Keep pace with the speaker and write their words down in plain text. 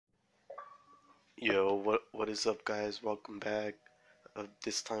Yo, what is up, guys? Welcome back.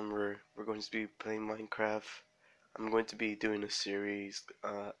 This time we're going to be playing Minecraft. I'm going to be doing a series.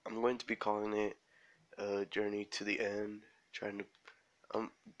 I'm going to be calling it Journey to the End. Trying to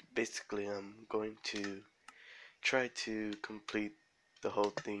basically I'm going to try to complete the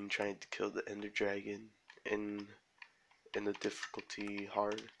whole thing, trying to kill the Ender Dragon in the difficulty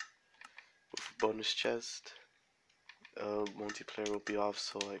hard with a bonus chest. Multiplayer will be off,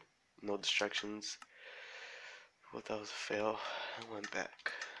 so like no distractions. Well, that was a fail. I went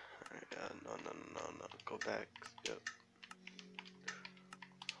back. Alright, no. Go back. Yep.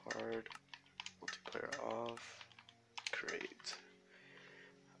 Hard. Multiplayer off. Create.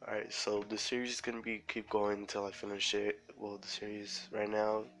 Alright, so the series is gonna be keep going until I finish it. Well, the series right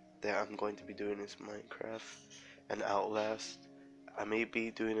now that I'm going to be doing is Minecraft and Outlast. I may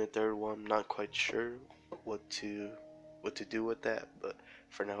be doing a third one. Not quite sure what to do with that, but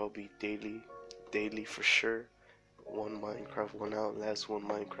for now it'll be daily for sure. One Minecraft, one Outlast, one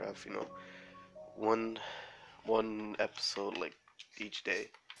Minecraft, one episode like each day,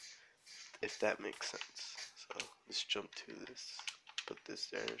 if that makes sense. So let's jump to this. Put this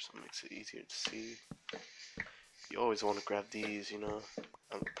there so it makes it easier to see. You always want to grab these, I'm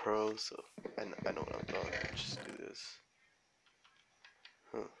a pro, so I know what I'm about. Just do this.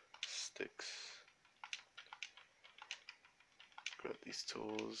 Sticks. Grab these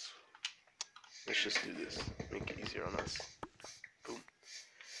tools. Let's just do this. Make it easier on us. Boom.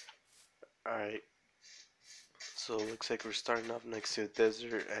 Alright. So it looks like we're starting off next to a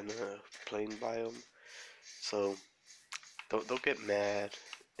desert and a plain biome. So don't get mad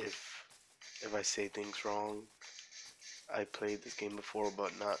if I say things wrong. I played this game before,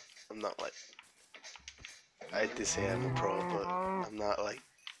 but I'm not like, I did say I'm a pro, but I'm not like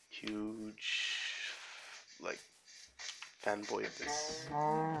huge like fanboy of this.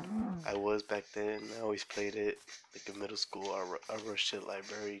 I was back then. I always played it like in middle school. I rushed to the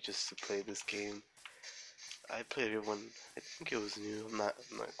library just to play this game. I played it when I think it was new. I'm not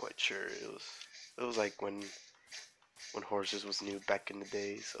quite sure. It was like when horses was new back in the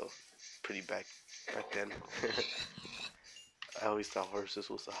day, so pretty back then. I always thought horses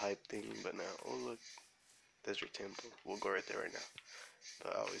was a hype thing, but now, oh look, Desert Temple. We'll go right there right now.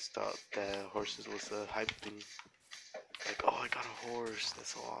 But I always thought that horses was a hype thing. Like, oh, I got a horse,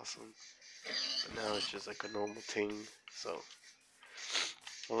 that's so awesome. But now it's just like a normal thing. So,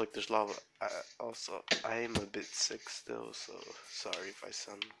 oh look, there's lava. I am a bit sick still, so sorry if I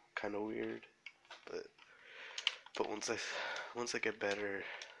sound kind of weird. But once I get better,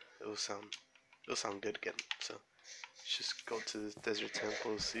 it'll sound good again. So let's just go to this desert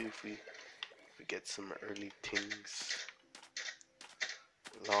temple, see if we get some early things.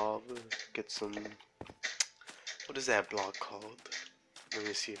 Lava, get some. What is that block called? Let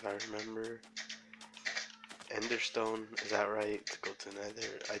me see if I remember. Enderstone, is that right? To go to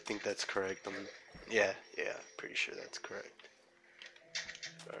Nether, I think that's correct. Yeah, pretty sure that's correct.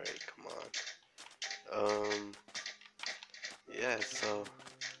 All right, come on. Yeah, so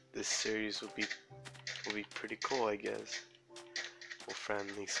this series will be pretty cool, I guess. Well,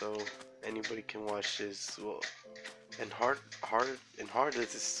 friendly, so anybody can watch this. Well, and hard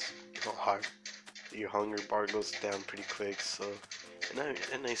is not hard. Your hunger bar goes down pretty quick, so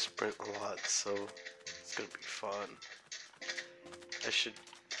and I sprint a lot, so it's gonna be fun. I should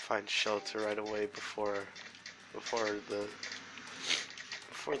find shelter right away before the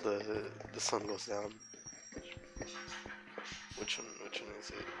sun goes down. Which one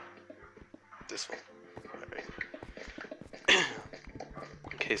is it? This one. Alright.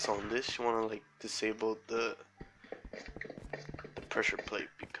 Okay, so on this you wanna like disable the pressure plate,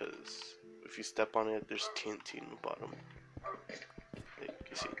 because if you step on it there's TNT in the bottom. Like,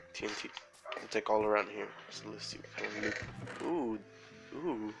 you see TNT. It's like all around here. So let's see what kind of loot.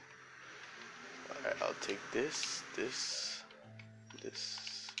 Ooh. Alright, I'll take this.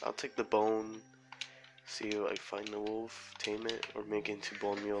 I'll take the bone. See if I find the wolf, tame it, or make it into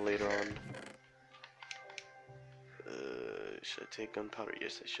bone meal later on. Should I take gunpowder?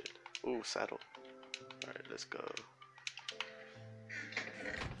 Yes, I should. Ooh, saddle. Alright, let's go.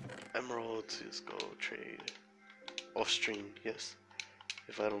 Emeralds, let's go trade. Off stream, yes.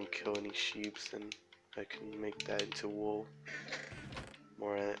 If I don't kill any sheep, then I can make that into wool.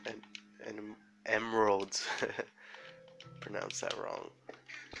 More and emeralds. Pronounce that wrong.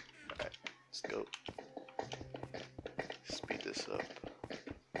 Alright, let's go. Speed this up.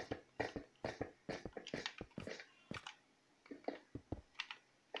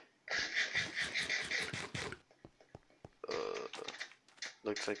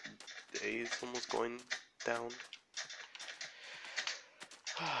 Looks like the day is almost going down.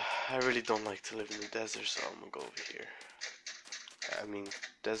 I really don't like to live in the desert, so I'm gonna go over here. I mean,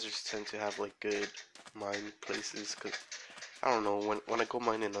 deserts tend to have like good mine places, cause I don't know, when I go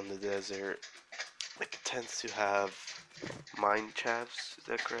mining on the desert, like it tends to have mine shafts. Is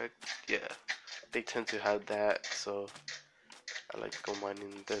that correct? Yeah, they tend to have that, so I like to go mining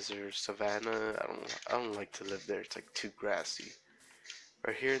in the desert, savannah. I don't like to live there. It's like too grassy.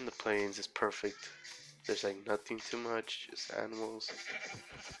 Right here in the plains is perfect. There's like nothing too much, just animals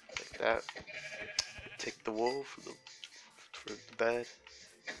like that. Take the wool for the bed,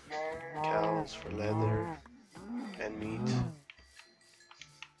 cows for leather and meat.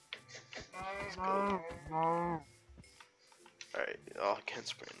 Let's go. Alright, oh, I can't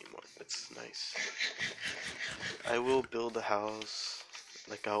spray anymore. That's nice. I will build a house.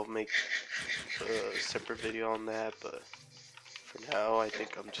 Like, I'll make a separate video on that, but for now, I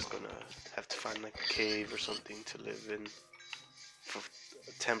think I'm just gonna have to find like a cave or something to live in. For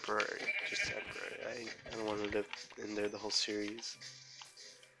temporary, just temporary. I don't want to live in there the whole series.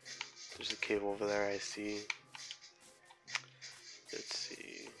 There's a cave over there I see. Let's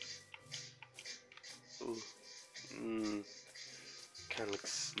see. Ooh. Kind of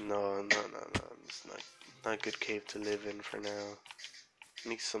looks. No. It's not a good cave to live in for now. I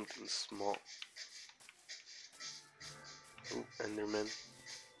need something small. Ooh, Enderman.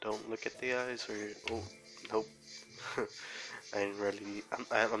 Don't look at the eyes or you. Oh, nope. I ain't ready.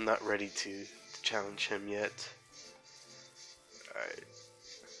 I'm not ready to challenge him yet. Alright.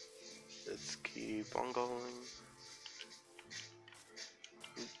 Let's keep on going.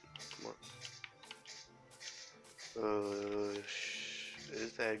 Come on.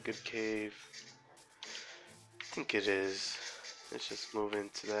 Is that a good cave? I think it is. Let's just move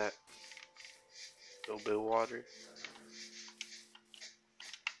into that. A little bit of water.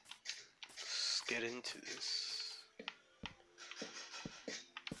 Let's get into this.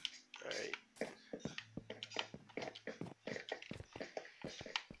 Alright.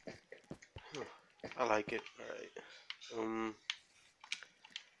 I like it. Alright.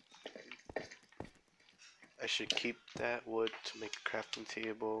 I should keep that wood to make a crafting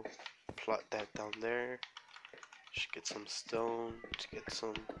table. Plot that down there. Should get some stone to get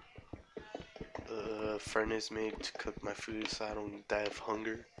some furnace made to cook my food so I don't die of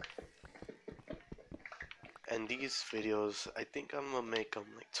hunger. And these videos, I think I'm gonna make them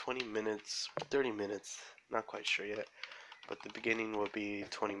like 20 minutes, 30 minutes, not quite sure yet. But the beginning will be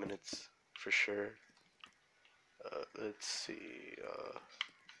 20 minutes for sure. Let's see,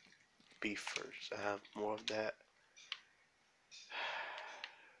 beef first. I have more of that.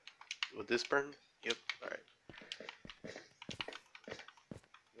 Will this burn? Yep, alright.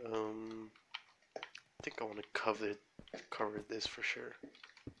 I think I want to cover this for sure.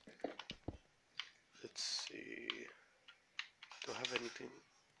 Let's see. Do I have anything?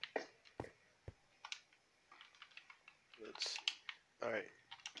 Let's see. Alright.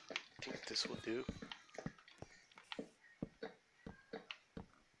 I think this will do.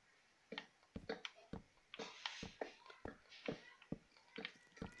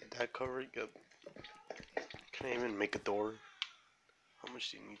 Did that cover it? Yep. Can I even make a door? How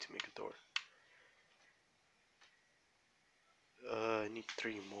much do you need to make a door? I need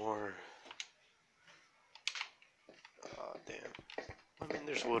 3 more. Aw, damn. I mean,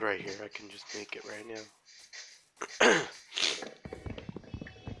 there's wood right here. I can just make it right now.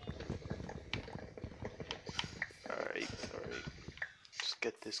 Alright. Just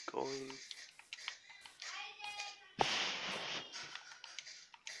get this going.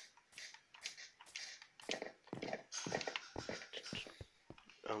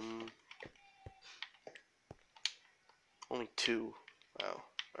 Only 2. Wow.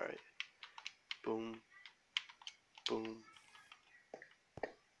 Alright. Boom. Boom.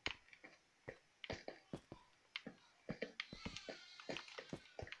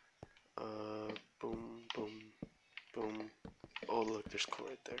 Boom, boom, boom. Oh, look, there's coal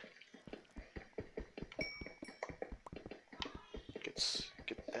right there.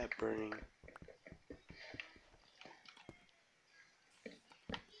 Get that burning.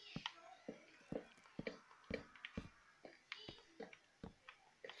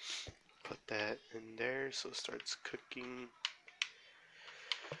 Put that in there so it starts cooking.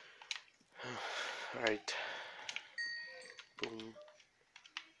 Alright. Boom.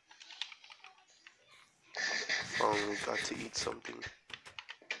 Finally got to eat something.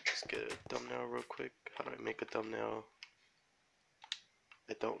 Let's get a thumbnail real quick. How do I make a thumbnail?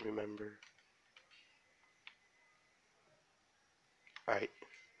 I don't remember. Alright.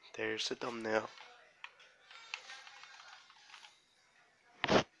 There's the thumbnail.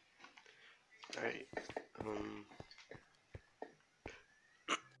 Alright.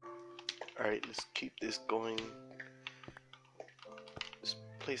 Alright, let's keep this going. Just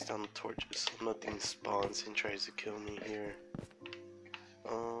place down the torches so nothing spawns and tries to kill me here.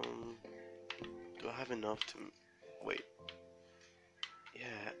 Do I have enough to... Wait.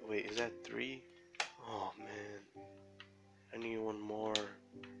 Yeah, wait, is that 3? Oh man. I need one more.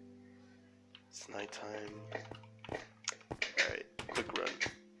 It's nighttime. Alright, quick run.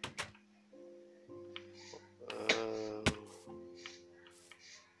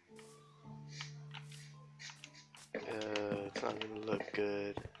 It's not gonna look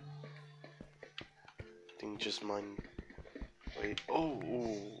good. I think just mine. Wait. Oh,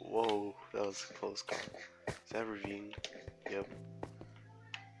 ooh, whoa, that was a close call. Is that ravine? Yep.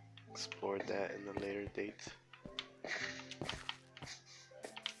 Explored that in a later date.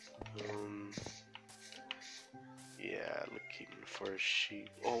 Yeah, looking for a sheep.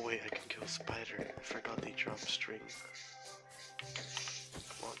 Oh wait, I can kill a spider. I forgot they drop string.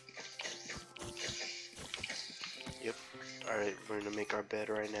 Come on. Yep. Alright, we're gonna make our bed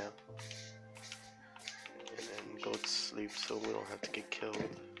right now. And then go to sleep so we don't have to get killed.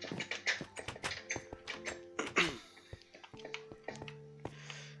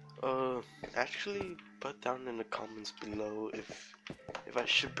 Actually, put down in the comments below if I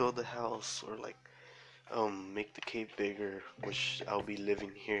should build a house or like make the cave bigger, which I'll be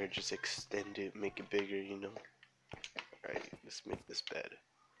living here, just extend it, make it bigger, you know. Alright, let's make this bed.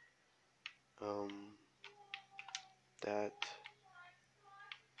 That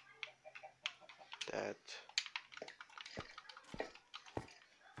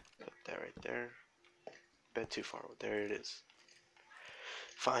put that right there. Bed too far, there it is.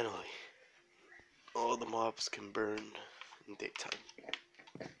 Finally, all the mobs can burn in daytime.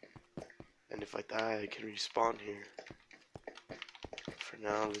 And if I die, I can respawn here. For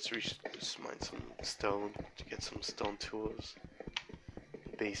now, let's mine some stone to get some stone tools.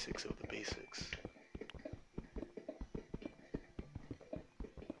 The basics of the basics.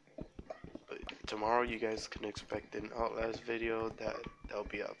 But tomorrow, you guys can expect an Outlast video that'll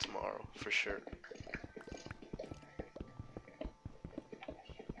be out tomorrow for sure.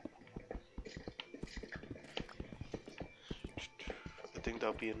 I think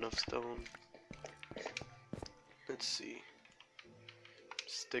that'll be enough stone. Let's see.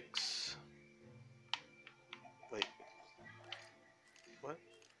 Sticks. Wait. What?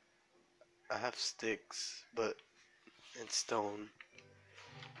 I have sticks, but in stone.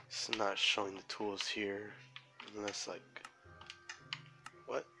 It's not showing the tools here. Unless like...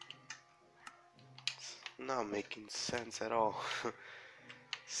 What? It's not making sense at all.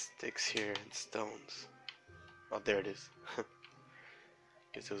 Sticks here and stones. Oh, there it is.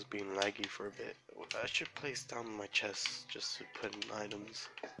 Guess it was being laggy for a bit. I should place down my chest just to put in items.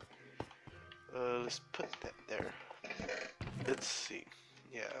 Let's put that there. Let's see.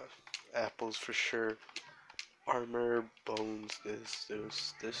 Yeah, apples for sure. Armor, bones, this.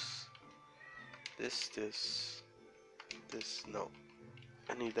 No,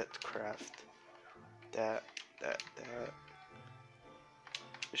 I need that to craft. That.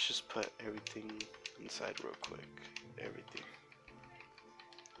 Let's just put everything inside real quick. Everything.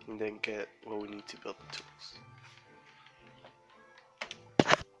 And then get what we need to build the tools.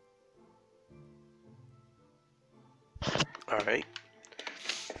 Alright.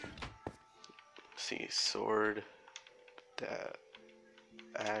 See, sword, that,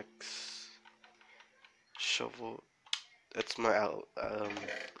 axe, shovel. That's my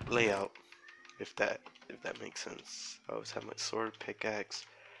layout, if that makes sense. I always have my sword, pickaxe,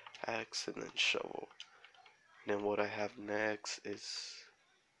 axe, and then shovel. And then what I have next is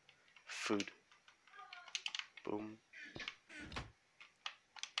food. Boom.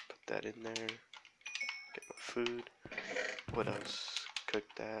 Put that in there. Get my food. What else? Cook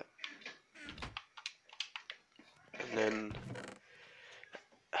that. And then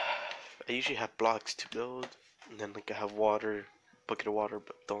I usually have blocks to build. And then like I have water, bucket of water,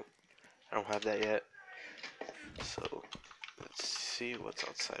 but I don't have that yet. So let's see what's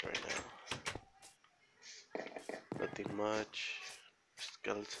outside right now. Nothing much.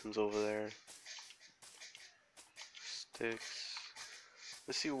 Skeletons over there. Sticks.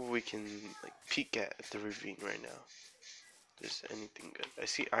 Let's see what we can like peek at the ravine right now. If there's anything good. I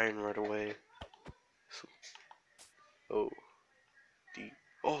see iron right away. So,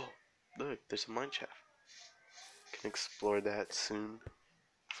 oh, look, there's a mine shaft. Can explore that soon,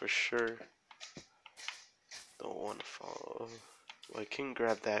 for sure. Don't want to fall. Well, I can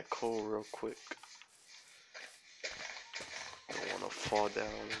grab that coal real quick. Don't want to fall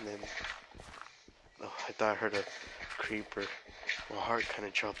down and then. Oh, I thought I heard a creeper. My heart kind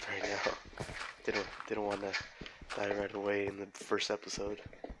of dropped right now. Didn't want to die right away in the first episode.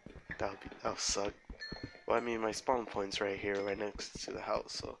 that'll suck. Well, I mean, my spawn point's right here, right next to the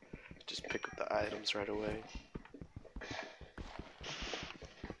house, so just pick up the items right away.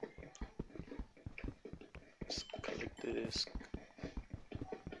 Just collect this.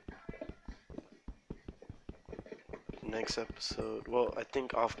 Next episode, well, I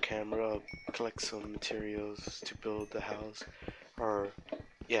think off camera, I'll collect some materials to build the house, or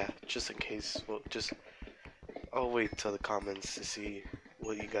yeah, just in case. Well, just I'll wait till the comments to see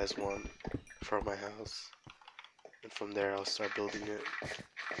what you guys want for my house, and from there I'll start building it.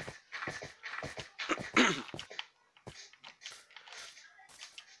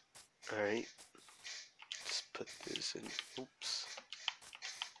 Alright, just put this in. Oops.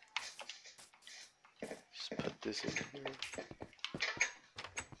 Just put this in here.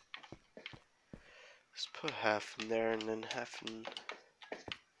 Just put half in there and then half in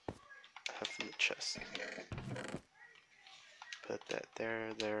the chest. Put that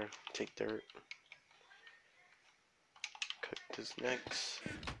there, take dirt. Cook this next.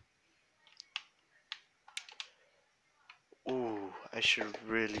 Ooh, I should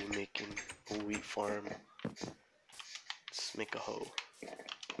really make a wheat farm. Let's make a hoe.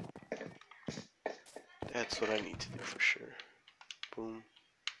 That's what I need to do for sure. Boom.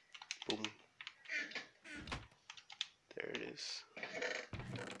 Boom. There it is.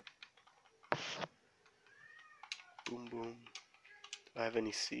 Boom boom. Do I have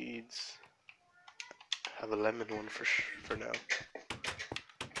any seeds? I have a lemon one for now.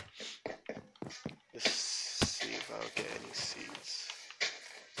 Let's see if I'll get any seeds.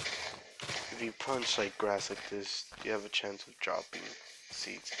 If you punch like grass like this, you have a chance of dropping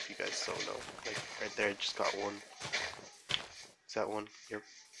seeds if you guys don't know. Like right there, I just got one. Is that one? Yep.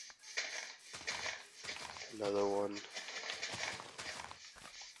 Another one.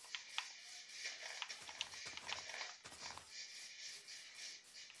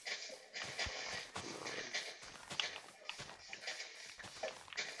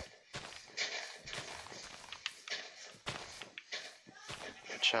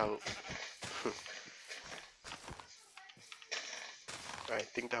 Watch out. Alright, I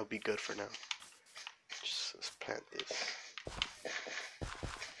think that'll be good for now. Just let's plant this.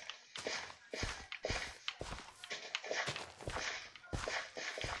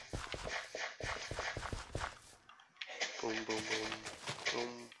 Boom, boom, boom,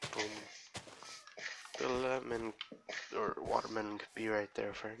 boom, boom. The lemon or watermelon could be right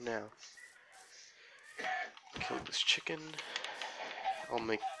there for now. Kill this chicken. I'll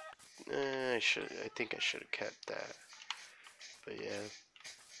make. I think I should have kept that. But yeah,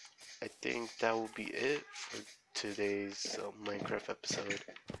 I think that will be it for today's Minecraft episode.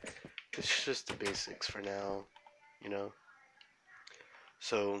 It's just the basics for now, you know.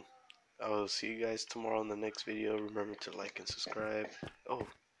 So I will see you guys tomorrow in the next video. Remember to like and subscribe. Oh,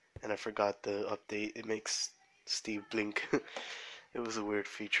 and I forgot the update. It makes Steve blink. It was a weird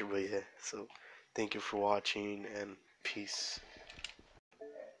feature, but yeah. So thank you for watching and peace.